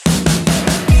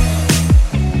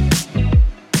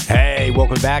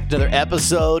Welcome back to another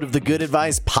episode of the Good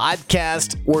Advice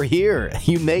Podcast. We're here.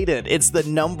 You made it. It's the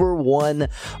 #1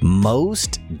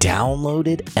 most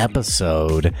downloaded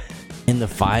episode in the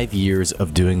 5 years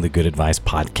of doing the Good Advice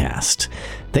Podcast.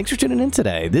 Thanks for tuning in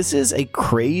today. This is a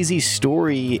crazy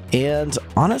story, and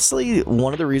honestly,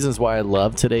 one of the reasons why I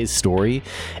love today's story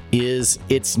is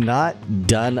it's not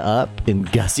done up and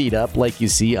gussied up like you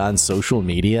see on social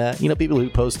media. You know, people who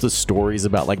post the stories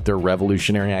about like their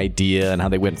revolutionary idea and how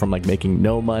they went from like making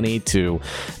no money to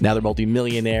now they're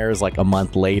multimillionaires like a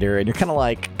month later, and you're kind of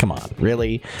like, come on,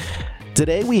 really?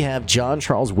 Today we have John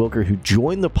Charles Wilker, who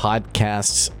joined the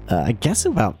podcast, I guess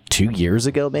about 2 years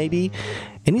ago, maybe.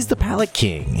 And he's the Pallet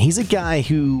King. He's a guy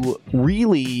who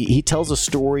really, he tells a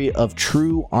story of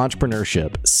true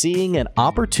entrepreneurship, seeing an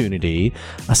opportunity,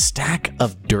 a stack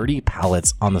of dirty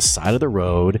pallets on the side of the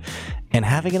road, and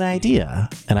having an idea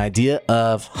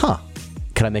of,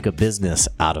 can I make a business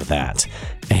out of that?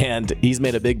 And he's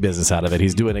made a big business out of it.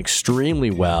 He's doing extremely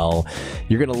well.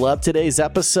 You're going to love today's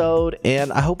episode,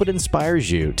 and I hope it inspires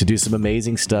you to do some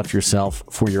amazing stuff yourself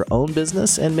for your own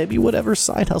business and maybe whatever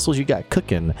side hustles you got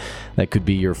cooking that could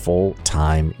be your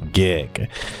full-time gig.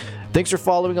 Thanks for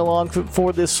following along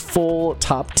for this full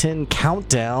top 10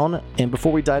 countdown. And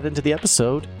before we dive into the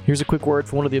episode, here's a quick word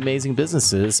from one of the amazing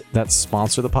businesses that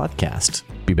sponsor the podcast.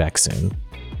 Be back soon.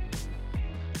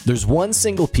 There's one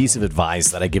single piece of advice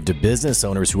that I give to business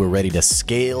owners who are ready to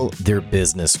scale their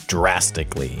business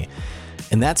drastically.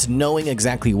 And that's knowing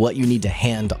exactly what you need to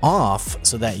hand off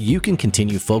so that you can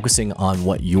continue focusing on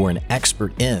what you're an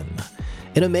expert in.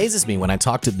 It amazes me when I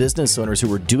talk to business owners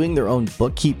who are doing their own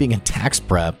bookkeeping and tax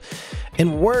prep,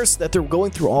 and worse, that they're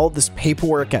going through all this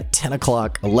paperwork at 10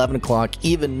 o'clock, 11 o'clock,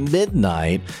 even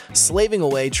midnight, slaving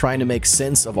away trying to make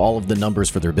sense of all of the numbers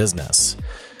for their business.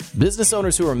 Business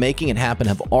owners who are making it happen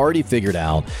have already figured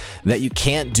out that you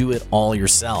can't do it all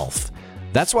yourself.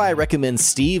 That's why I recommend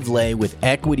Steve Lay with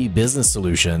Equity Business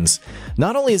Solutions.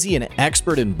 Not only is he an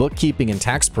expert in bookkeeping and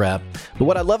tax prep, but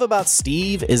what I love about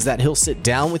Steve is that he'll sit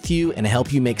down with you and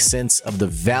help you make sense of the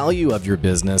value of your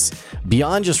business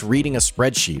beyond just reading a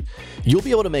spreadsheet. You'll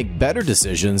be able to make better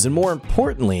decisions, and more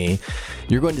importantly,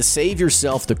 you're going to save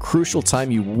yourself the crucial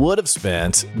time you would have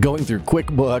spent going through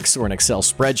QuickBooks or an Excel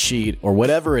spreadsheet or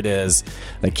whatever it is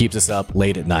that keeps us up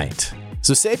late at night.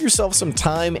 So save yourself some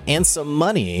time and some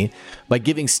money by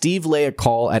giving Steve Lay a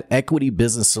call at Equity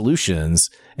Business Solutions,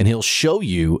 and he'll show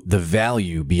you the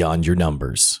value beyond your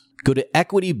numbers. Go to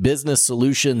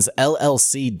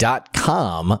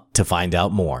equitybusinesssolutionsllc.com to find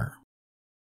out more.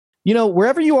 You know,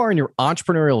 wherever you are in your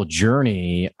entrepreneurial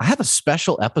journey, I have a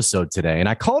special episode today, and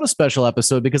I call it a special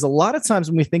episode because a lot of times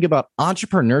when we think about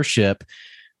entrepreneurship,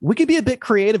 we can be a bit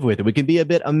creative with it. We can be a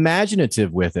bit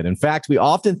imaginative with it. In fact, we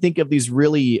often think of these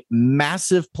really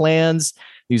massive plans,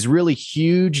 these really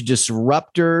huge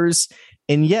disruptors,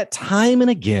 and yet time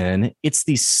and again, it's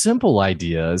these simple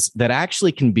ideas that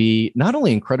actually can be not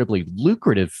only incredibly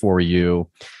lucrative for you,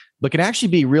 but can actually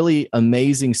be really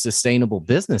amazing, sustainable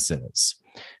businesses.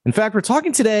 In fact, we're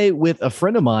talking today with a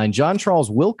friend of mine, John Charles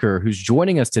Wilker, who's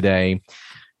joining us today.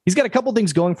 He's got a couple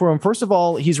things going for him. First of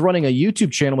all, he's running a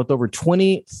YouTube channel with over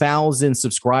 20,000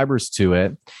 subscribers to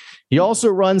it. He also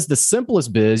runs The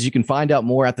Simplest Biz. You can find out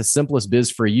more at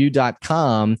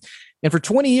thesimplestbizforyou.com. And for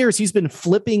 20 years, he's been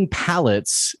flipping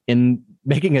pallets and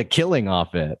making a killing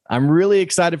off it. I'm really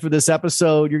excited for this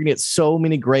episode. You're going to get so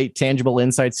many great tangible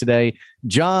insights today.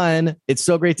 John, it's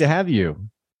so great to have you.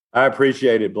 I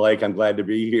appreciate it, Blake. I'm glad to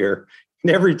be here.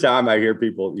 And every time I hear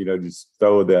people, just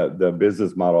throw the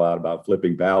business model out about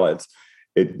flipping pallets,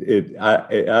 I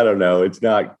don't know. It's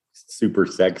not super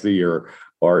sexy or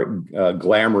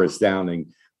glamorous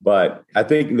sounding, but I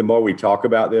think the more we talk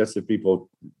about this, if people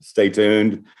stay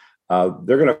tuned,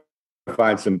 they're going to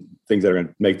find some things that are going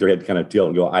to make their head kind of tilt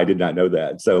and go, I did not know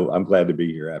that. So I'm glad to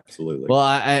be here. Absolutely.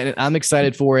 Well, I'm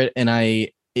excited for it. And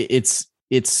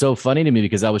it's so funny to me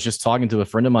because I was just talking to a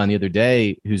friend of mine the other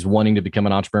day who's wanting to become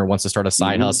an entrepreneur, wants to start a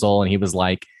side hustle. And he was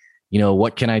like,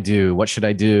 what can I do? What should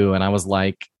I do? And I was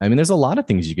like, there's a lot of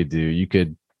things you could do. You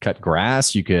could cut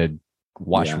grass. You could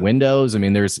wash windows.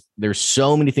 There's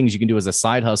so many things you can do as a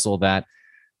side hustle that,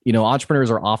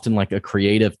 entrepreneurs are often like a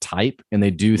creative type, and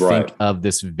they do think of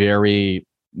this very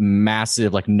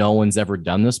massive, like no one's ever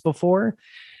done this before.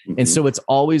 And so it's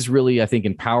always really, I think,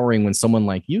 empowering when someone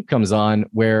like you comes on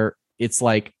where it's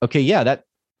like, okay, yeah,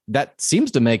 that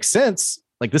seems to make sense.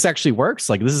 Like this actually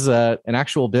works. Like this is an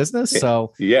actual business.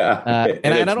 So and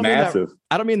I don't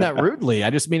mean that rudely. I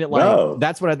just mean it like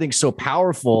that's what I think is so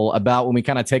powerful about when we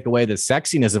kind of take away the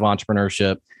sexiness of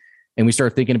entrepreneurship and we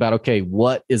start thinking about, okay,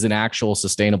 what is an actual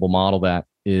sustainable model that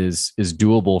is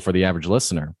doable for the average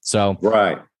listener? So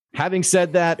Having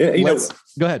said that,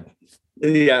 go ahead.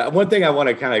 Yeah, one thing I want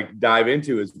to kind of dive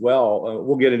into as well,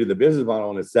 we'll get into the business model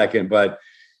in a second, but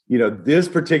this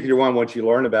particular one, once you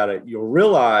learn about it, you'll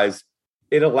realize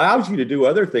it allows you to do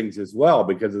other things as well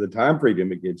because of the time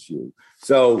freedom it gives you.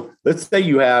 So let's say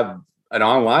you have an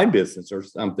online business or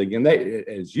something, and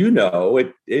as you know,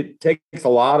 it takes a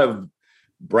lot of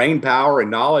brain power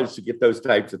and knowledge to get those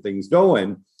types of things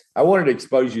going. I wanted to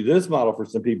expose you to this model for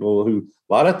some people who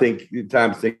a lot of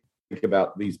times think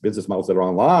about these business models that are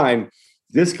online.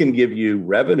 This can give you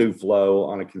revenue flow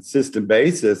on a consistent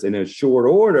basis in a short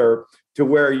order to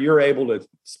where you're able to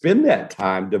spend that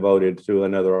time devoted to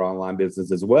another online business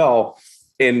as well,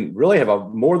 and really have a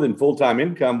more than full-time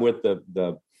income with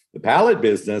the Pallet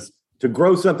business to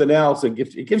grow something else. And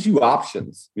it gives you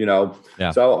options, Yeah.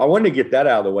 So I wanted to get that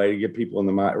out of the way to get people in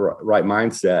the right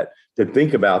mindset to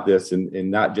think about this and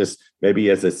not just maybe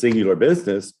as a singular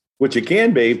business, which it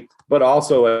can be, but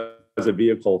also as a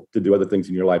vehicle to do other things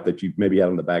in your life that you maybe had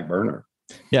on the back burner.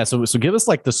 Yeah. So give us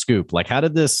like the scoop. Like, how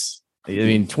did this,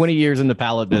 20 years in the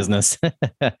Pallet business.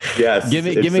 Yes. Give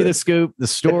me the scoop, the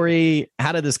story.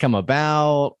 How did this come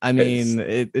about?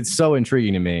 It's so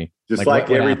intriguing to me. Just like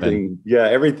everything. Happened? Yeah.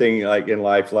 Everything like in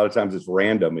life, a lot of times it's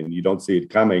random and you don't see it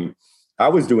coming. I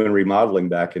was doing remodeling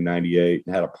back in 98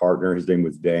 and had a partner. His name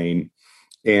was Dane.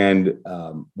 And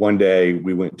one day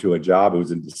we went to a job. It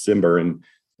was in December, and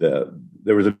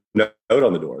there was a note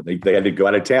on the door. They had to go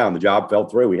out of town. The job fell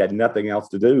through. We had nothing else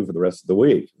to do for the rest of the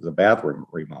week. It was a bathroom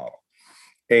remodel.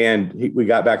 And we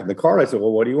got back in the car. And I said,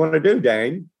 well, what do you want to do,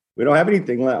 Dane? We don't have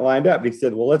anything lined up. And he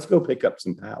said, well, let's go pick up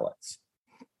some pallets.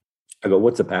 I go,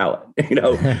 what's a pallet?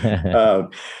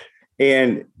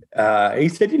 And he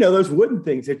said, those wooden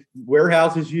things that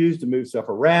warehouses use to move stuff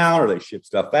around, or they ship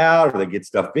stuff out, or they get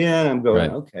stuff in. I'm going,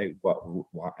 right. Okay,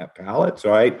 what pallets?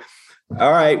 All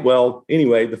right. Well,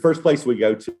 anyway, the first place we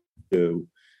go to,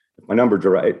 if my numbers are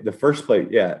right, the first place,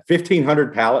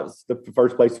 1,500 pallets, the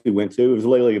first place we went to. It was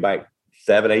literally about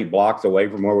 7-8 blocks away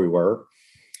from where we were.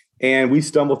 And we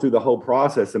stumbled through the whole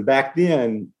process. And back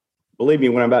then, believe me,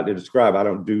 what I'm about to describe, I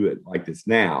don't do it like this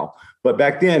now. But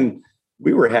back then,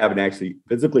 we were having to actually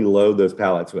physically load those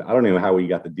pallets. I don't know how we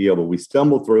got the deal, but we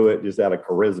stumbled through it just out of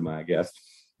charisma, I guess.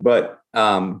 But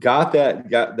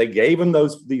they gave them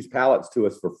these pallets to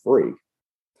us for free.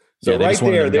 So right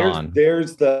there,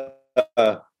 there's the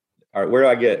all right.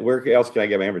 Where else can I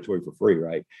get my inventory for free?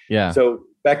 Right. Yeah. So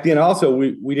back then, also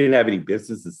we didn't have any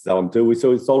business to sell them to.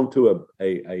 So we sold them to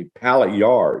a pallet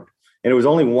yard, and it was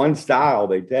only one style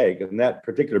they take, and that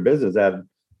particular business had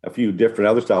a few different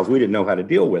other styles. We didn't know how to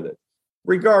deal with it.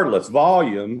 Regardless,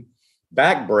 volume,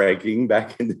 backbreaking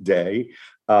back in the day.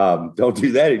 Don't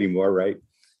do that anymore, right?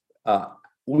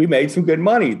 We made some good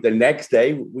money. The next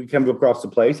day, we come across the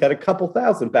place, had a couple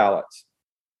thousand pallets.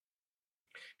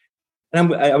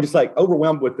 And I was just like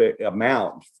overwhelmed with the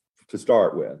amount to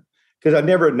start with, because I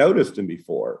never noticed them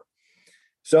before.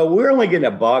 So we're only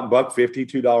getting $1.50,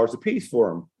 $2 a piece for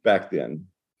them back then.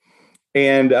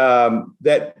 And a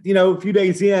few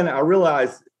days in, I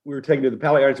realized we were taking to the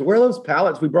pallet yard. I said, where are those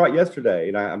pallets we brought yesterday?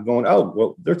 And I'm going, oh,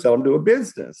 well, they're selling to a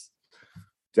business.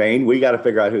 Dane, we got to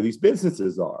figure out who these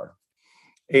businesses are.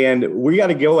 And we got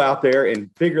to go out there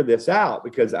and figure this out,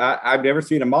 because I've never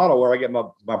seen a model where I get my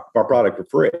product for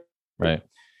free. Right.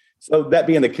 So that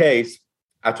being the case,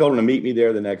 I told him to meet me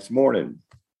there the next morning.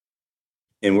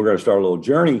 And we're going to start a little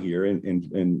journey here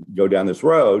and go down this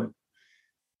road.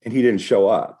 And he didn't show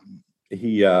up.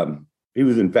 He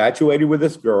was infatuated with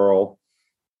this girl.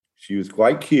 She was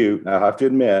quite cute, I have to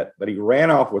admit, but he ran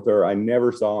off with her. I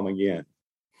never saw him again.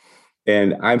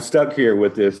 And I'm stuck here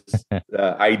with this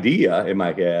idea in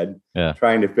my head,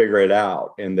 trying to figure it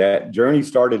out. And that journey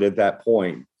started at that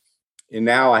point. And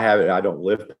now I don't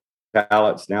lift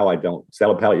pallets. Now I don't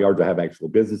sell at pallet yards. I have actual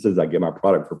businesses. I get my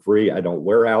product for free. I don't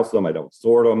warehouse them. I don't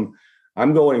sort them.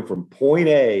 I'm going from point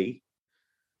A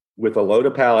with a load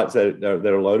of pallets that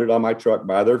are loaded on my truck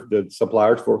by the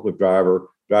supplier's forklift driver,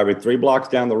 driving 3 blocks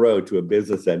down the road to a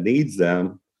business that needs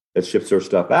them, that ships their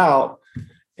stuff out.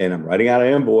 And I'm writing out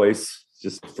an invoice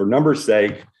just for numbers'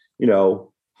 sake,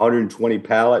 120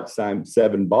 pallets times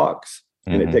 $7.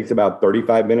 And it takes about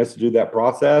 35 minutes to do that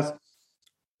process.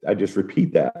 I just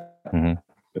repeat that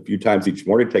a few times each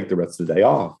morning, take the rest of the day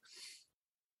off,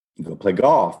 go play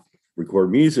golf,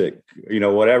 record music,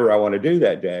 whatever I want to do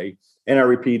that day. And I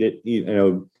repeat it,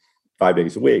 5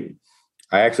 days a week.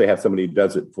 I actually have somebody who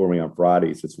does it for me on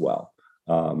Fridays as well.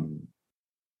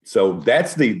 So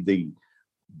that's the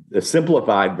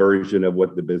simplified version of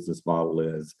what the business model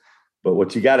is. But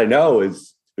what you got to know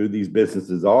is who these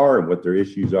businesses are and what their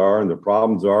issues are and their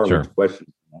problems are and which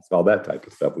questions all that type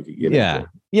of stuff we could get into.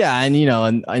 Yeah.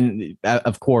 And, and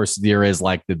of course there is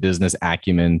like the business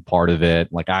acumen part of it,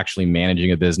 like actually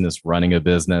managing a business, running a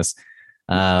business.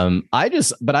 I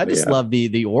just love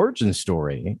the origin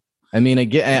story. I mean,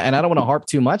 again, and I don't want to harp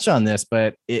too much on this,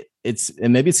 but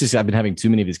and maybe it's just, I've been having too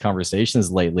many of these conversations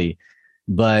lately,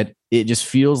 but it just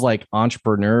feels like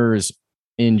entrepreneurs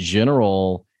in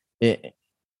general,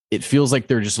 it feels like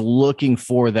they're just looking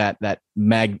for that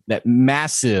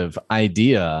massive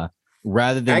idea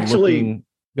rather than looking.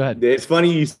 Go ahead. It's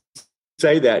funny you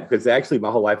say that, because actually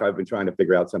my whole life I've been trying to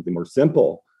figure out something more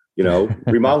simple.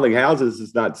 Remodeling houses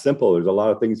is not simple. There's a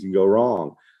lot of things can go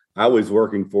wrong. I was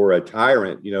working for a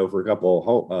tyrant, for a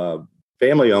couple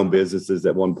family-owned businesses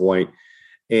at one point,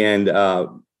 and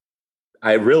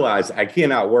I realized I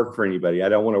cannot work for anybody. I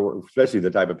don't want to work, especially the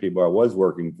type of people I was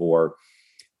working for.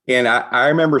 And I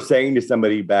remember saying to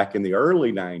somebody back in the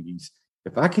early 90s,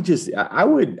 if I could just, I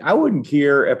wouldn't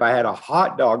care if I had a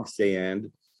hot dog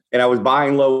stand and I was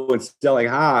buying low and selling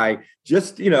high.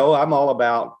 Just, I'm all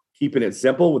about keeping it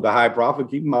simple with the high profit,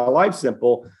 keeping my life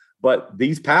simple. But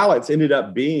these pallets ended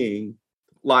up being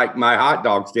like my hot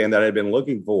dog stand that I'd been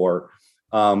looking for.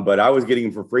 But I was getting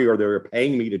them for free, or they were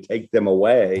paying me to take them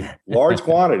away, large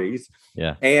quantities,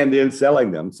 and then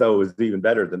selling them. So it was even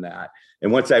better than that.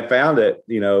 And once I found it,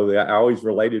 I always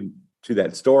related to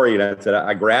that story. And I said,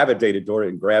 I gravitated toward it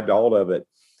and grabbed hold of it.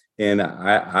 And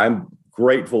I'm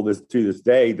grateful to this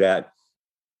day that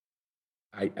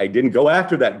I didn't go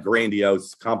after that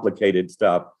grandiose, complicated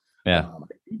stuff. Yeah.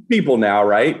 People now,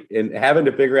 right? And having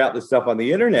to figure out the stuff on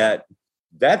the internet,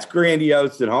 that's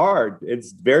grandiose and hard.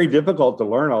 It's very difficult to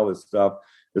learn all this stuff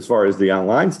as far as the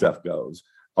online stuff goes.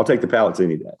 I'll take the pallets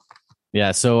any day.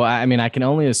 Yeah. So, I mean, I can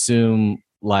only assume,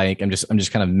 like, I'm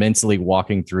just kind of mentally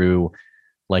walking through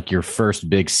like your first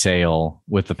big sale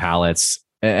with the pallets.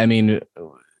 I mean,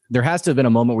 there has to have been a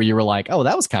moment where you were like, oh,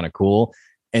 that was kind of cool.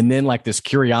 And then like this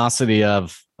curiosity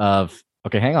of,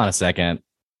 okay, hang on a second.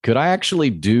 Could I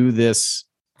actually do this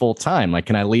full time? Like,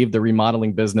 can I leave the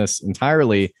remodeling business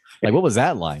entirely? Like, what was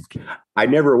that like? I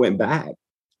never went back,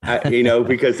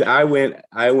 because I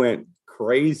went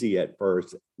crazy at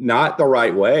first, not the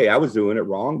right way. I was doing it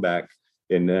wrong back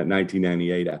in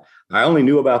 1998. I only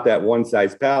knew about that one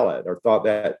size pallet, or thought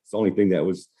that's the only thing that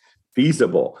was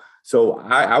feasible. So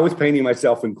I was painting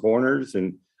myself in corners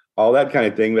and all that kind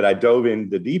of thing, but I dove in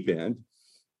the deep end.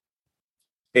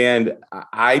 And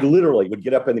I literally would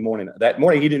get up in the morning. That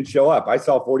morning, he didn't show up. I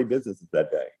saw 40 businesses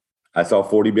that day. I saw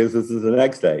 40 businesses the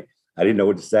next day. I didn't know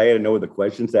what to say. I didn't know what the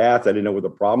questions to ask. I didn't know what the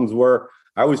problems were.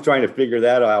 I was trying to figure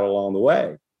that out along the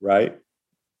way, right?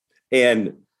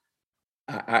 And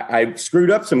I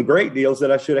screwed up some great deals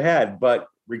that I should have had. But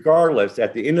regardless,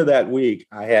 at the end of that week,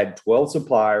 I had 12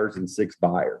 suppliers and 6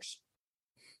 buyers.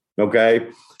 Okay.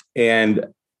 And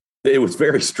it was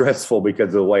very stressful because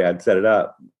of the way I'd set it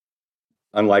up,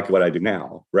 unlike what I do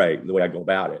now, right? The way I go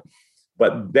about it.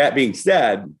 But that being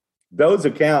said, those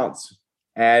accounts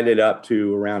added up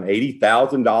to around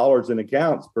 $80,000 in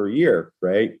accounts per year,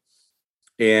 right?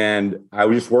 And I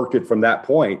just worked it from that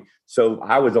point. So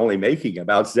I was only making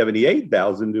about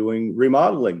 $78,000 doing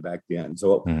remodeling back then.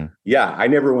 So yeah, I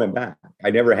never went back.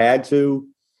 I never had to.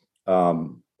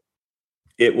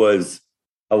 It was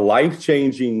a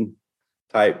life-changing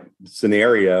type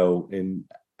scenario, and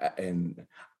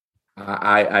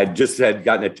I just had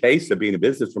gotten a taste of being in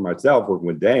business for myself, working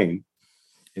with Dane,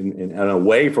 and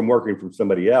away from working for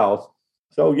somebody else.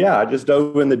 So yeah, I just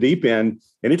dove in the deep end,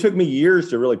 and it took me years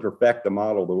to really perfect the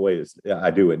model the way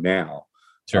I do it now.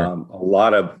 Sure. A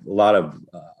lot of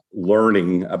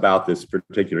learning about this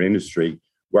particular industry,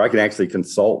 where I can actually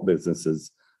consult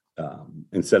businesses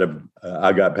instead of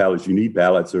I got pallets, you need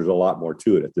pallets. There's a lot more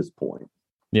to it at this point.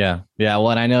 Yeah.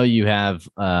 Well, and I know you have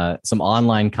some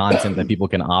online content that people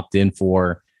can opt in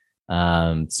for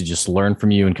to just learn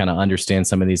from you and kind of understand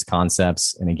some of these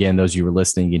concepts. And again, those you were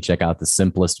listening, you can check out The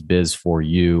Simplest Biz for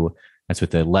You. That's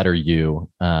with the letter U.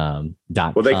 Well,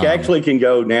 they actually can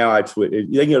go now. They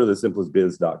can go to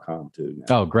thesimplestbiz.com too.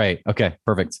 Now. Oh, great. Okay,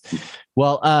 perfect.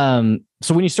 Well,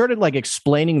 so when you started like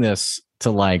explaining this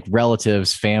to like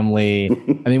relatives, family,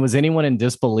 I mean, was anyone in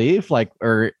disbelief? Like,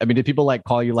 or I mean, did people like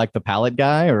call you like the pallet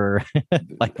guy, or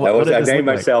like I named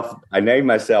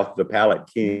myself the Pallet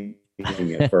King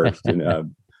at first,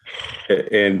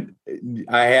 and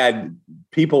I had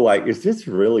people like, is this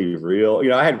really real?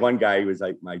 I had one guy who was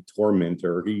like my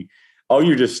tormentor.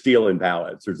 You're just stealing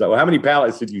pallets. Or so, well, how many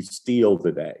pallets did you steal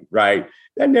today? Right?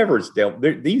 That never steal.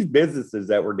 These businesses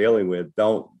that we're dealing with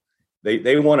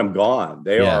they want them gone.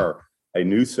 They are a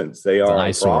nuisance. They are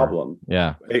a problem.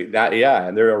 Yeah.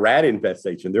 And they're a rat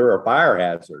infestation. They're a fire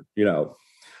hazard,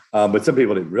 But some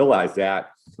people didn't realize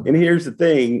that. And here's the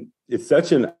thing. It's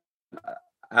such an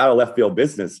out of left field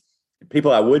business.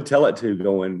 People I would tell it to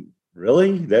going,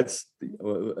 really?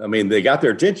 They got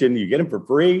their attention. You get them for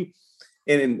free.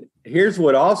 And here's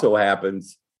what also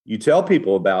happens. You tell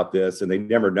people about this and they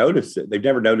never notice it. They've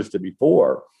never noticed it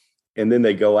before. And then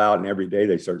they go out and every day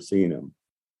they start seeing them.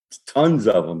 Tons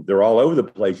of them. They're all over the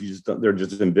place. They're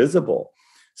just invisible.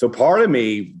 So part of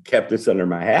me kept this under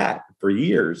my hat for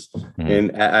years. Mm-hmm.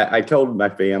 And I told my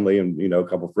family and, a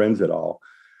couple of friends and all.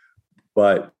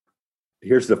 But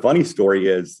here's the funny story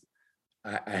is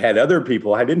I had other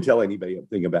people, I didn't tell anybody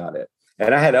anything about it.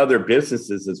 And I had other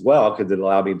businesses as well, because it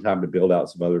allowed me time to build out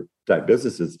some other type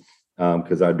businesses,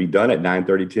 because I'd be done at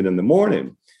 9:30, 10 in the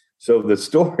morning. So the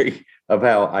story of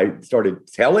how I started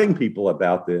telling people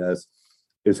about this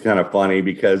is kind of funny,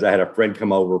 because I had a friend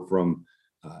come over from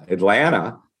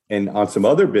Atlanta and on some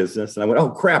other business. And I went, oh,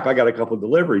 crap, I got a couple of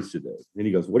deliveries to do. And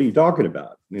he goes, what are you talking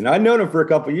about? And I'd known him for a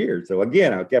couple of years. So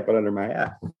again, I kept it under my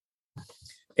hat.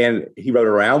 And he rode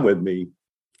around with me.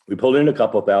 We pulled in a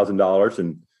couple $1,000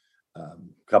 in a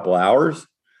couple hours.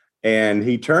 And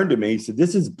he turned to me, he said,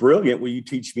 this is brilliant. Will you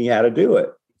teach me how to do it?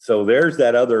 So there's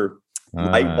that other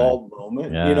light bulb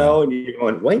moment, and you're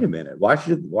going, wait a minute, why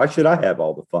should I have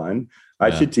all the fun? I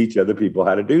should teach other people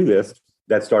how to do this.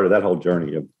 That started that whole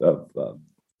journey of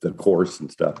the course and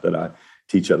stuff that I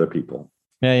teach other people.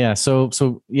 Yeah. So,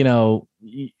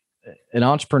 an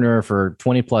entrepreneur for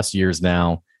 20 plus years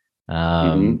now,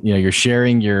 you're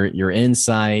sharing your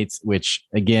insights, which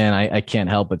again, I can't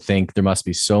help but think there must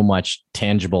be so much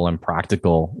tangible and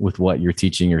practical with what you're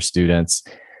teaching your students.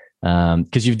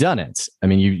 Because you've done it. I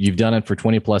mean, you've done it for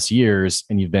 20 plus years,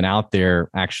 and you've been out there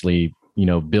actually,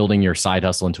 building your side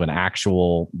hustle into an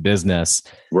actual business,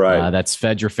 right? That's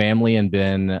fed your family and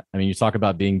been. I mean, you talk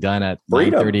about being done at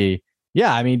 9:30.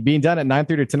 Yeah, I mean, being done at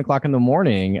 9:30 or 10 o'clock in the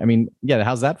morning. I mean, yeah,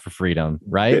 how's that for freedom,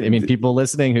 right? I mean, people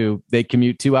listening who they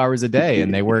commute 2 hours a day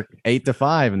and they work 8 to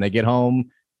 5 and they get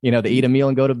home, they eat a meal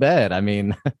and go to bed. I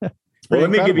mean. Well, let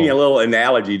me give you a little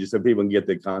analogy just so people can get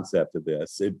the concept of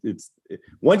this. It's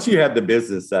once you have the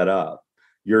business set up,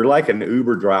 you're like an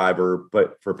Uber driver,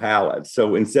 but for pallets.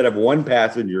 So instead of one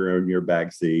passenger in your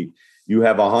back seat, you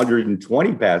have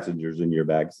 120 passengers in your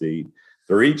back seat.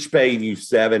 They're each paying you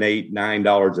 $7, $8,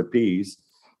 $9 a piece,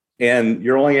 and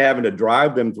you're only having to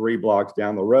drive them 3 blocks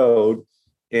down the road,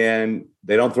 and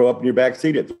they don't throw up in your back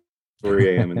seat at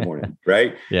 3 a.m. in the morning,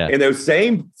 right? Yeah. And those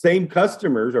same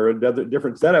customers, or another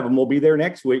different set of them, will be there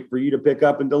next week for you to pick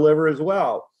up and deliver as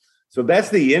well. So that's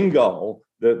the end goal.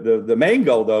 The main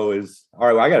goal, though, is, all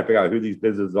right, well, I got to figure out who these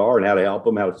businesses are and how to help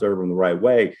them, how to serve them the right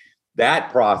way.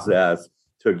 That process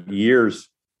took years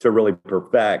to really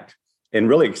perfect and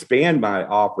really expand my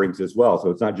offerings as well.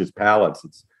 So it's not just pallets,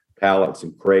 it's pallets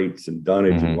and crates and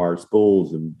dunnage and wire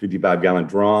spools and 55-gallon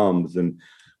drums and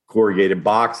corrugated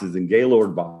boxes and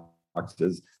Gaylord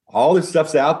boxes. All this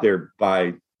stuff's out there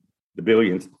by the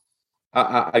billions.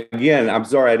 Again, I'm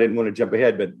sorry, I didn't want to jump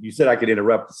ahead, but you said I could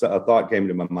interrupt. A thought came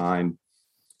to my mind.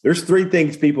 There's 3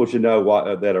 things people should know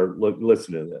that are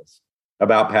listening to this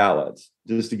about pallets,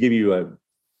 just to give you an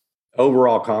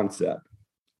overall concept.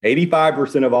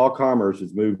 85% of all commerce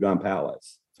is moved on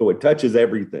pallets. So it touches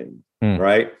everything,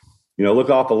 right? Look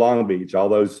off of Long Beach. All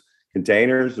those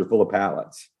containers are full of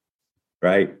pallets,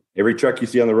 right? Every truck you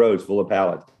see on the road is full of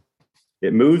pallets.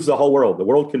 It moves the whole world. The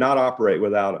world cannot operate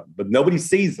without them, but nobody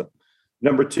sees them.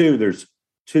 Number 2, there's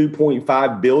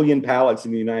 2.5 billion pallets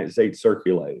in the United States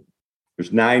circulating.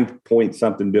 There's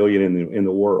 9-point-something billion in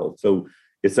the world. So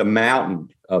it's a mountain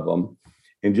of them.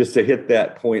 And just to hit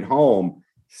that point home,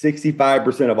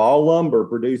 65% of all lumber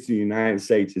produced in the United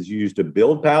States is used to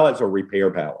build pallets or repair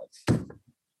pallets.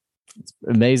 It's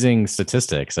amazing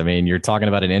statistics. I mean, you're talking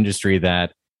about an industry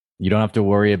that you don't have to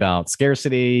worry about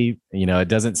scarcity. It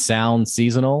doesn't sound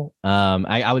seasonal.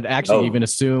 I would actually even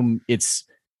assume it's,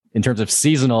 in terms of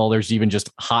seasonal, there's even just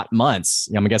hot months.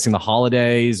 I'm guessing the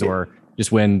holidays or just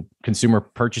when consumer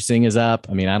purchasing is up.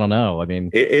 I mean, I don't know. I mean,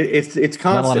 it's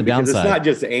constant, because it's not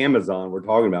just Amazon. We're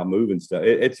talking about moving stuff.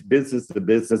 It's business to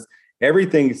business.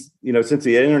 Everything's, since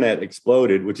the internet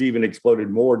exploded, which even exploded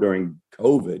more during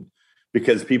COVID,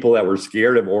 because people that were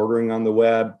scared of ordering on the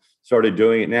web started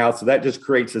doing it now. So that just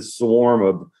creates a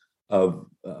swarm of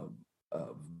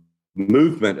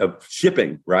movement of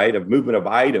shipping, right? Of movement of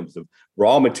items, of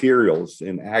raw materials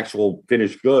and actual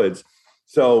finished goods.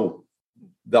 So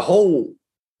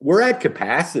we're at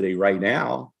capacity right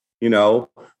now.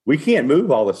 We can't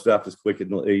move all the stuff as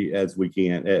quickly as we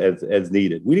can, as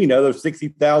needed. We need another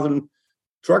 60,000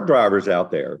 truck drivers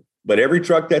out there, but every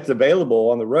truck that's available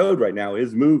on the road right now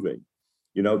is moving.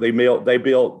 They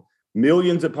built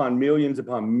millions upon millions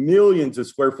of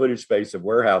square footage space of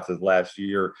warehouses last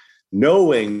year,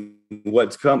 knowing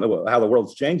what's coming, how the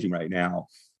world's changing right now.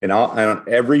 And on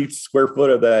every square foot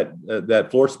of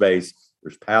that floor space,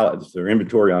 there's pallets, there's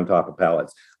inventory on top of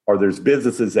pallets, or there's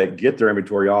businesses that get their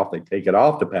inventory off, they take it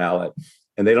off the pallet,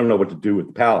 and they don't know what to do with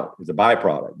the pallet. It's a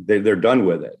byproduct. They're done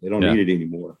with it. They don't need it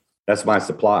anymore. That's my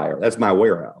supplier. That's my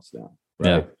warehouse now. Right?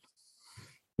 Yeah.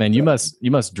 Man, you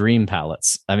must dream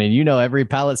pallets. I mean, you know every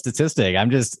pallet statistic.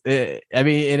 And it's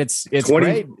 20,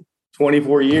 great.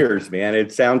 24 years, man.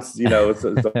 It sounds, it's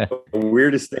the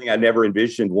weirdest thing. I never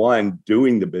envisioned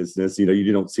doing the business.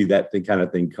 You don't see that kind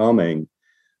of thing coming.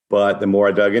 But the more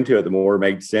I dug into it, the more it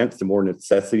made sense, the more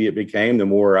necessity it became, the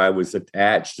more I was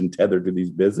attached and tethered to these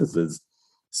businesses.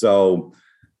 So,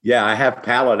 yeah, I have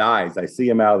pallet eyes. I see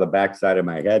them out of the backside of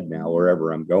my head now,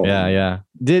 wherever I'm going. Yeah, yeah.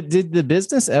 Did the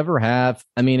business ever have?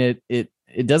 I mean, it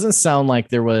doesn't sound like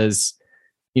there was.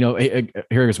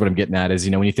 Here's what I'm getting at is,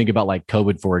 when you think about like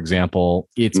COVID, for example,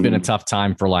 it's been a tough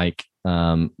time for like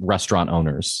restaurant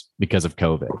owners because of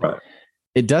COVID. Right.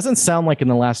 It doesn't sound like in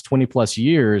the last 20 plus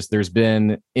years, there's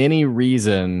been any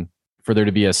reason for there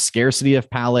to be a scarcity of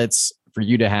pallets, for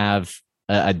you to have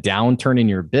a downturn in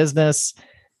your business.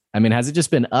 I mean, has it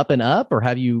just been up and up, or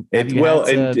in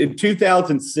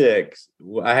 2006,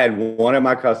 I had one of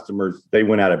my customers, they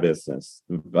went out of business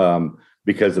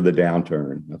because of the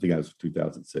downturn. I think that was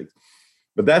 2006.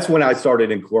 But that's when I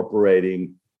started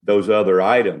incorporating those other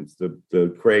items,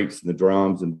 the crates and the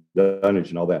drums and the dunnage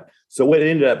and all that. So what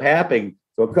ended up happening,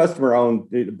 so a customer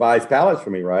buys pallets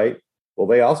from me, right? Well,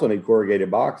 they also need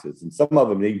corrugated boxes, and some of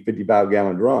them need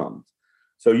 55-gallon drums.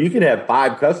 So you can have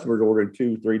 5 customers ordering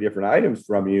 2-3 different items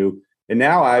from you. And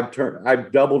now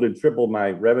I've doubled and tripled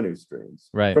my revenue streams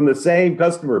from the same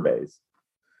customer base.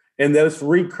 And there's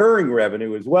recurring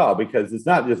revenue as well, because it's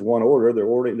not just one order. They're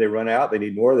ordering, they run out, they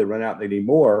need more, they run out, they need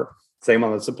more. Same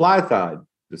on the supply side.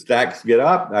 The stacks get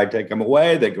up, I take them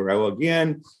away, they grow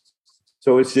again.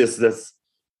 So it's just this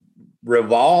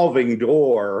revolving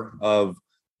door of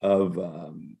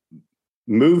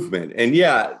movement. And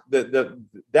yeah,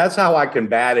 that's how I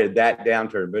combated that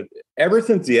downturn. But ever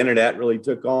since the internet really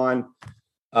took on,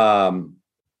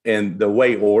 and the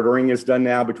way ordering is done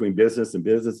now between business and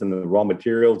the raw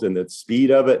materials and the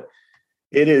speed of it,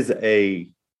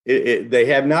 they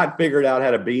have not figured out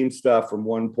how to beam stuff from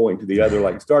one point to the other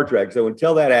like Star Trek. So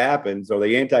until that happens, or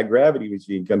the anti-gravity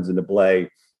machine comes into play,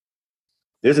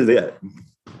 this is it.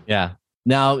 Yeah.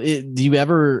 Now, do you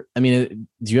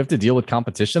have to deal with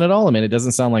competition at all? I mean, it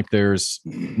doesn't sound like there's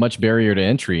much barrier to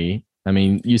entry. I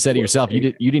mean, you said it yourself, you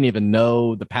didn't even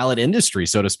know the pallet industry,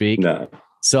 so to speak. No.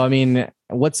 So, I mean,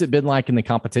 what's it been like in the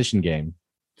competition game?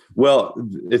 Well,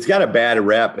 it's got a bad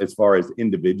rep as far as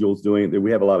individuals doing it. We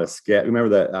have a lot of remember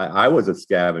that I was a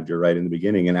scavenger right in the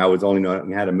beginning, and I was only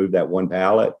knowing how to move that one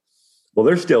pallet. Well,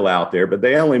 they're still out there, but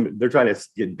they're trying to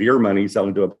get beer money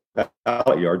selling to a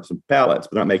pallet yard some pallets,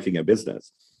 but not making a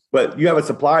business. But you have a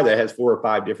supplier that has 4 or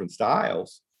 5 different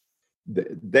styles.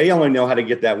 They only know how to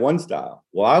get that one style.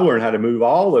 Well, I learned how to move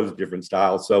all those different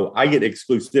styles, so I get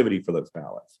exclusivity for those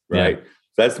pallets, right? Yeah.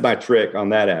 So that's my trick on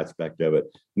that aspect of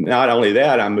it. Not only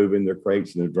that, I'm moving their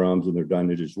crates and their drums and their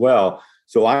dunnage as well.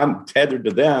 So I'm tethered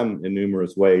to them in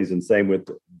numerous ways, and same with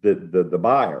the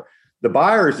buyer. The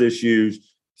buyer's issues,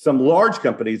 some large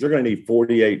companies, they're going to need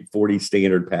 40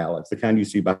 standard pallets, the kind you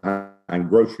see behind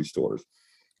grocery stores.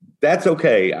 That's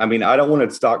okay. I mean, I don't want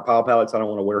to stockpile pallets. I don't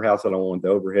want a warehouse. I don't want the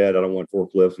overhead. I don't want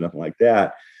forklifts, nothing like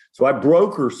that. So I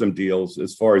broker some deals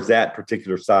as far as that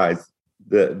particular size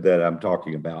that I'm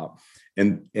talking about.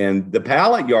 And the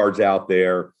pallet yards out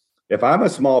there, if I'm a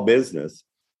small business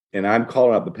and I'm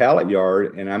calling up the pallet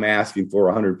yard and I'm asking for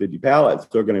 150 pallets,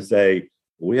 they're going to say,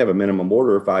 well, we have a minimum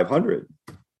order of 500.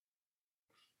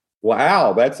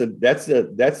 Wow, that's a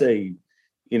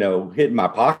hitting my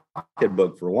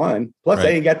pocketbook for one. Plus,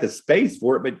 They ain't got the space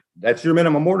for it, but that's your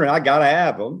minimum order, and I gotta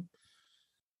have them.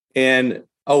 And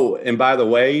by the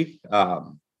way,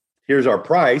 here's our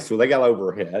price. So they got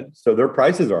overhead, so their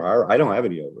prices are higher. I don't have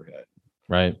any overhead.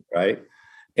 Right.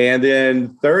 And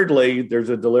then thirdly, there's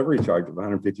a delivery charge of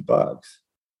 $150.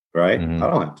 Right. Mm-hmm. I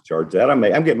don't have to charge that. I'm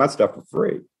getting my stuff for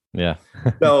free. Yeah.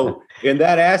 So in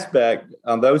that aspect,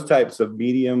 on those types of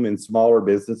medium and smaller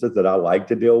businesses that I like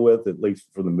to deal with, at least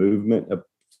for the movement of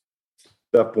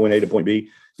stuff point A to point B,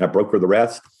 and I broker the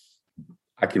rest,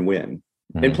 I can win.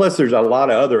 Mm-hmm. And plus, there's a lot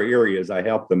of other areas I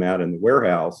help them out in the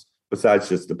warehouse besides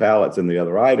just the pallets and the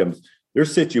other items.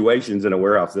 There's situations in a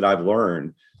warehouse that I've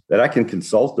learned that I can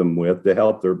consult them with to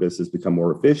help their business become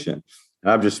more efficient.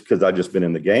 And I've just been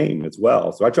in the game as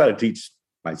well. So I try to teach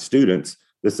my students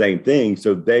the same thing,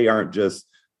 so they aren't just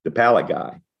the pallet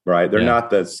guy. right? They're not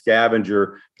the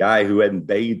scavenger guy who hadn't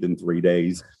bathed in 3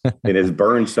 days and has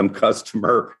burned some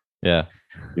customer. Yeah.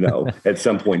 At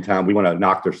some point in time, we want to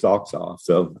knock their socks off.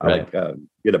 So I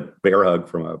get a bear hug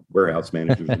from a warehouse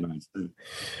manager. Nice.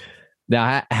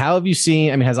 Now, how have you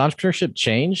seen, has entrepreneurship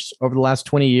changed over the last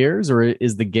 20 years, or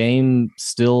is the game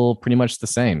still pretty much the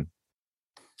same?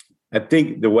 I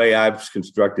think the way I've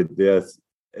constructed this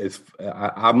is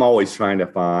I'm always trying to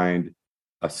find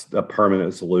a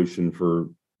permanent solution for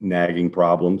nagging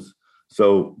problems.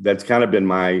 So that's kind of been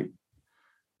my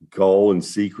goal and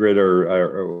secret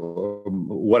or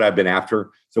what I've been after.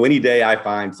 So any day I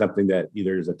find something that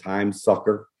either is a time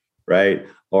sucker, right,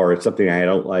 or it's something I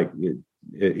don't like,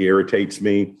 it irritates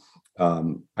me.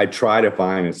 I try to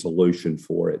find a solution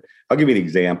for it. I'll give you an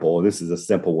example. This is a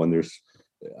simple one.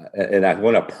 And I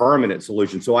want a permanent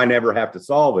solution so I never have to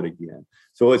solve it again.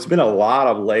 So it's been a lot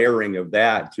of layering of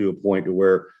that to a point to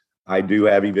where I do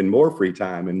have even more free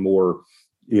time and more,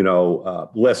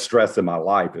 less stress in my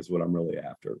life is what I'm really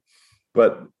after.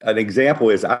 But an example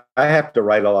is I have to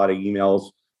write a lot of emails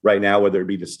right now, whether it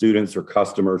be to students or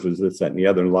customers or this, that, and the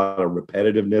other, and a lot of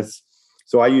repetitiveness.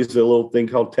 So I use a little thing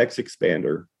called Text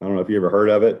Expander. I don't know if you ever heard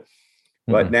of it,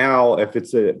 but now if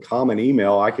it's a common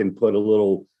email, I can put a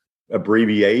little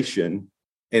abbreviation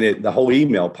and the whole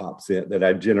email pops in that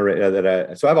I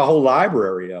generate. So I have a whole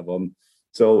library of them.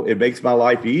 So it makes my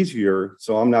life easier.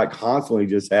 So I'm not constantly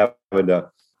just having to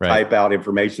type out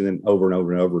information and over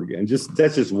and over again.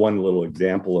 That's just one little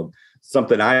example of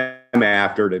something I'm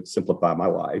after to simplify my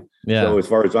life. Yeah. So as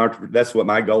far as that's what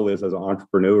my goal is as an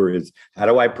entrepreneur is how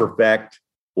do I perfect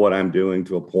what I'm doing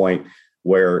to a point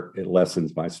where it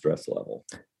lessens my stress level?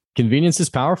 Convenience is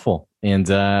powerful and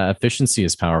efficiency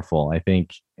is powerful, I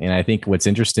think. And I think what's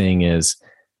interesting is,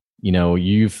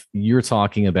 you're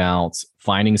talking about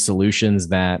finding solutions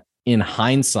that in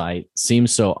hindsight seem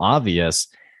so obvious,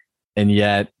 and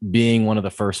yet being one of the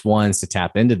first ones to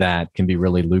tap into that can be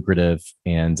really lucrative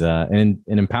and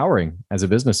empowering as a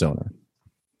business owner.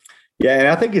 Yeah, and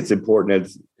I think it's important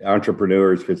as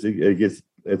entrepreneurs because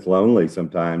it's lonely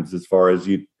sometimes as far as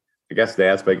I guess the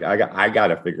aspect I got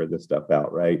to figure this stuff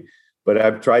out, right? But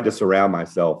I've tried to surround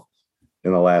myself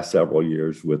in the last several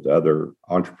years with other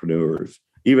entrepreneurs,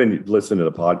 even listen to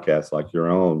the podcasts like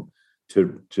your own,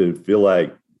 to feel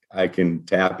like I can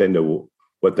tap into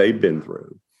what they've been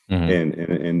through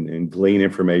and glean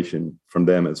information from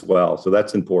them as well. So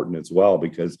that's important as well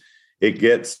because it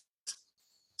gets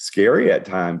scary at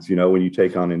times, when you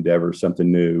take on endeavor,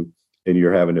 something new, and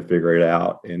you're having to figure it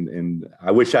out. And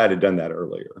I wish I had done that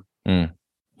earlier.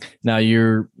 Now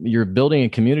you're building a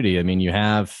community. You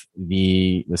have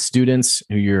the students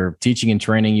who you're teaching and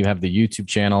training. You have the YouTube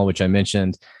channel, which I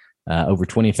mentioned, over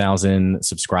 20,000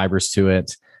 subscribers to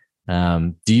it.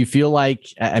 Do you feel like,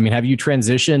 have you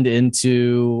transitioned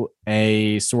into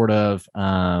a sort of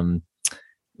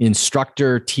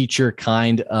instructor, teacher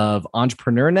kind of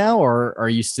entrepreneur now, or are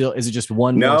you still? Is it just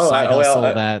one more side hustle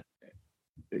that?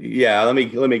 Yeah, let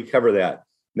me cover that.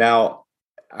 Now,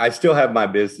 I still have my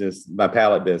business, my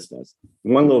pallet business.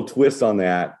 One little twist on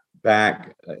that,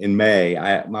 back in May,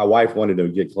 my wife wanted to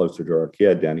get closer to our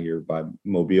kid down here by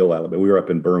Mobile, Alabama. We were up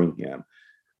in Birmingham,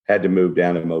 had to move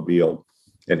down to Mobile.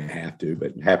 Didn't have to,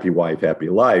 but happy wife, happy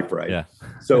life, right? Yeah.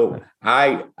 So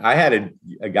I had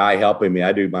a guy helping me.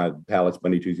 I do my pallets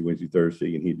Monday, Tuesday, Wednesday,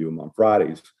 Thursday, and he'd do them on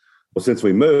Fridays. Well, since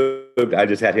we moved, I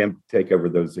just had him take over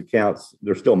those accounts.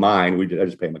 They're still mine. I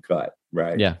just pay him a cut,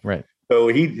 right? Yeah, right. So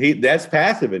he that's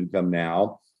passive income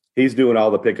now. He's doing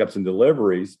all the pickups and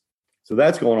deliveries. So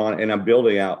that's going on. And I'm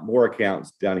building out more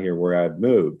accounts down here where I've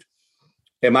moved.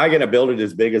 Am I going to build it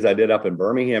as big as I did up in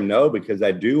Birmingham? No, because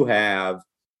I do have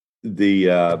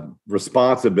the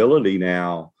responsibility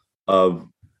now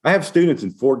I have students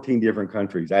in 14 different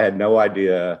countries. I had no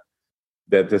idea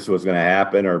that this was going to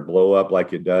happen or blow up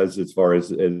like it does as far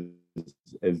as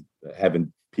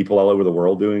having people all over the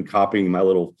world copying my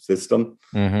little system.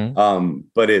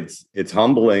 But it's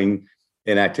humbling,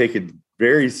 and I take it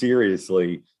very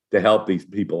seriously to help these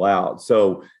people out.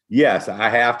 So yes, I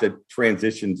have to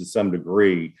transition to some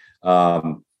degree.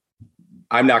 I'm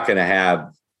not going to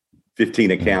have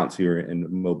 15 accounts here in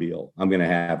Mobile. I'm going to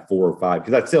have 4 or 5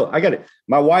 because I got it.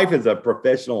 My wife is a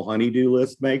professional honey-do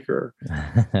list maker.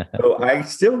 So I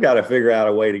still got to figure out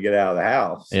a way to get out of the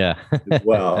house. Yeah. As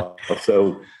well.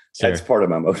 So that's part of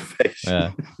my motivation.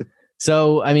 Yeah.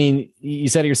 So, you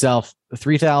said to yourself,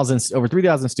 over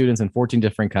 3,000 students in 14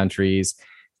 different countries.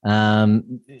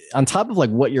 On top of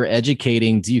what you're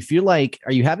educating, do you feel like,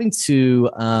 are you having to,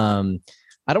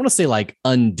 I don't want to say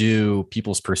undo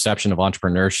people's perception of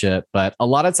entrepreneurship, but a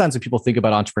lot of times when people think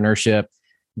about entrepreneurship,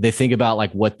 they think about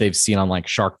like what they've seen on like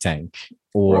Shark Tank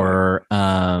or,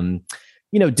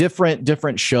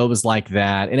 different shows like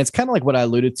that. And it's kind of like what I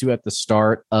alluded to at the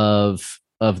start of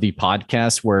the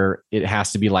podcast, where it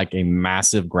has to be like a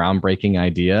massive groundbreaking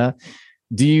idea.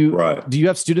 Do you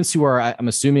have students who are, I'm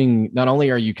assuming not only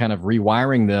are you kind of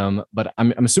rewiring them, but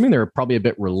I'm assuming they're probably a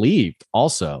bit relieved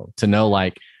also to know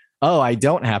like, oh, I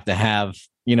don't have to have,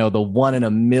 the 1 in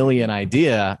a million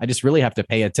idea. I just really have to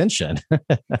pay attention.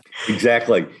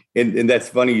 Exactly. And that's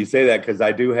funny you say that, because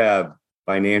I do have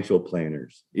financial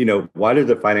planners. Why does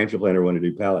a financial planner want to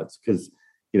do pallets? Because,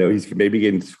 he's maybe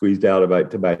getting squeezed out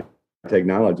to buy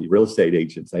technology, real estate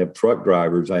agents. I have truck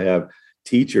drivers. I have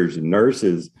teachers and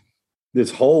nurses.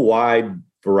 This whole wide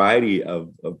variety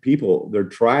of people. They're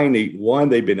trying to,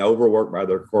 they've been overworked by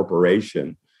their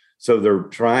corporation. So they're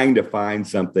trying to find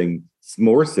something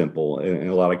more simple in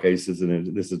a lot of cases,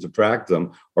 and this is attract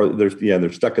them, or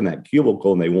they're stuck in that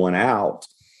cubicle and they want out,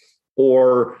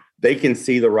 or they can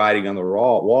see the writing on the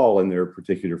wall in their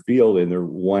particular field and they're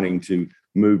wanting to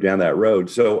move down that road.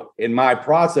 So in my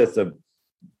process of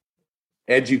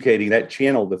educating that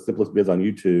channel, the Simplest Biz on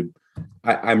YouTube,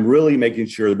 I'm really making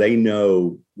sure they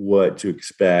know what to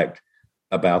expect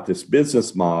about this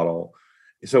business model.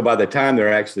 So by the time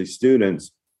they're actually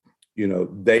students,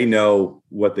 they know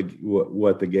what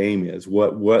the game is,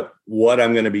 what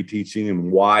I'm going to be teaching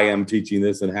and why I'm teaching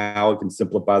this and how it can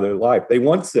simplify their life. They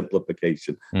want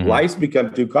simplification. Mm-hmm. Life's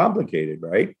become too complicated,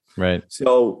 right? Right.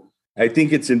 So I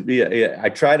think I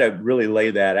try to really lay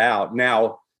that out.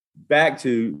 Now, back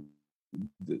to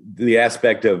the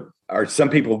aspect of, or some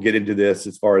people get into this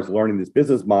as far as learning this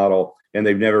business model and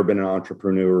they've never been an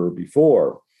entrepreneur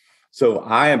before. So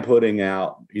I am putting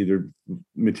out either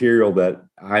material that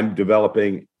I'm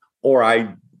developing, or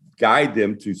I guide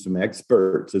them to some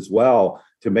experts as well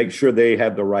to make sure they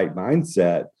have the right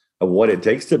mindset of what it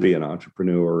takes to be an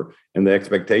entrepreneur and the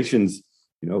expectations,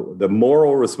 the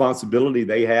moral responsibility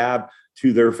they have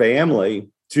to their family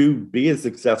to be as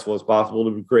successful as possible,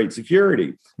 to create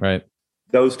security. Right.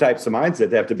 Those types of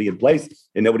mindsets have to be in place,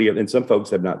 and some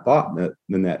folks have not thought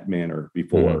in that manner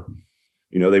before. Mm-hmm.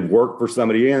 They've worked for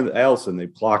somebody else and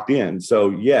they've clocked in.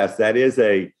 So yes, that is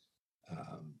a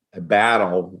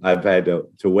battle I've had to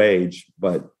wage,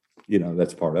 but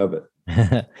that's part of it.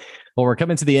 Well, we're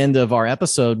coming to the end of our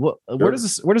episode. Where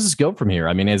does this go from here?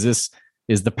 I mean, is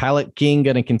the Pallet King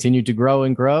going to continue to grow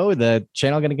and grow? The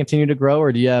channel going to continue to grow,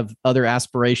 or do you have other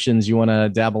aspirations you want to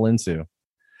dabble into?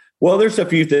 Well, there's a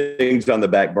few things on the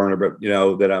back burner, but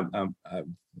that I'm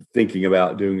thinking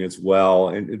about doing as well,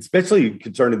 and especially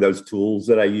concerning those tools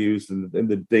that I use and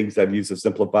the things I've used to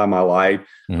simplify my life.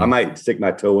 Mm-hmm. I might stick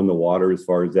my toe in the water as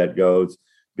far as that goes,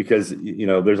 because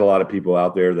there's a lot of people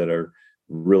out there that are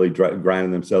really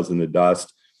grinding themselves in the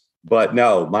dust. But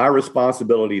no, my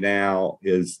responsibility now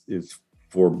is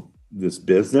for this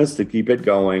business to keep it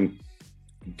going,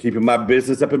 keeping my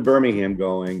business up in Birmingham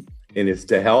going, and it's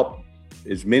to help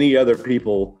as many other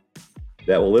people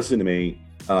that will listen to me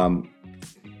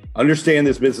understand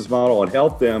this business model and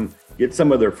help them get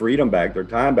some of their freedom back, their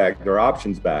time back, their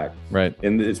options back. Right.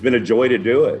 And it's been a joy to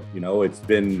do it. It's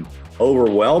been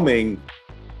overwhelmingly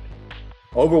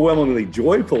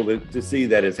joyful to see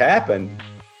that it's happened.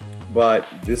 But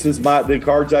this is the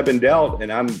cards I've been dealt,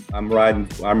 and I'm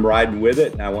riding with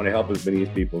it, and I want to help as many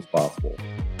people as possible.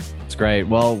 That's great.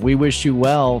 Well, we wish you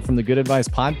well from the Good Advice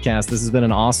Podcast. This has been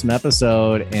an awesome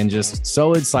episode and just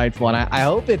so insightful. And I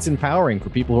hope it's empowering for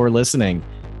people who are listening,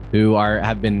 who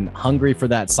have been hungry for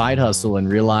that side hustle and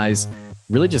realize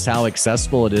really just how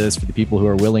accessible it is for the people who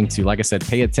are willing to, like I said,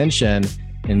 pay attention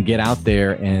and get out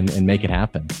there and make it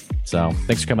happen. So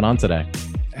thanks for coming on today.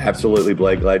 Absolutely,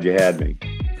 Blake. Glad you had me.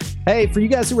 Hey, for you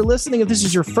guys who are listening, if this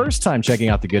is your first time checking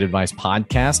out the Good Advice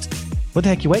Podcast, what the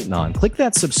heck are you waiting on? Click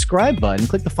that subscribe button,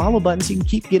 click the follow button so you can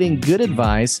keep getting good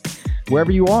advice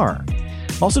wherever you are.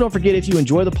 Also, don't forget, if you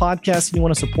enjoy the podcast and you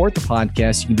want to support the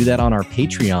podcast, you can do that on our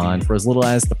Patreon for as little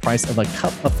as the price of a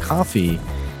cup of coffee.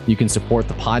 You can support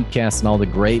the podcast and all the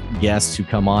great guests who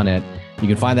come on it. You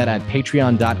can find that at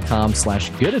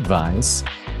patreon.com/goodadvice.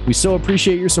 We so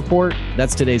appreciate your support.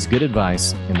 That's today's Good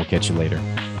Advice, and we'll catch you later.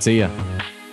 See ya.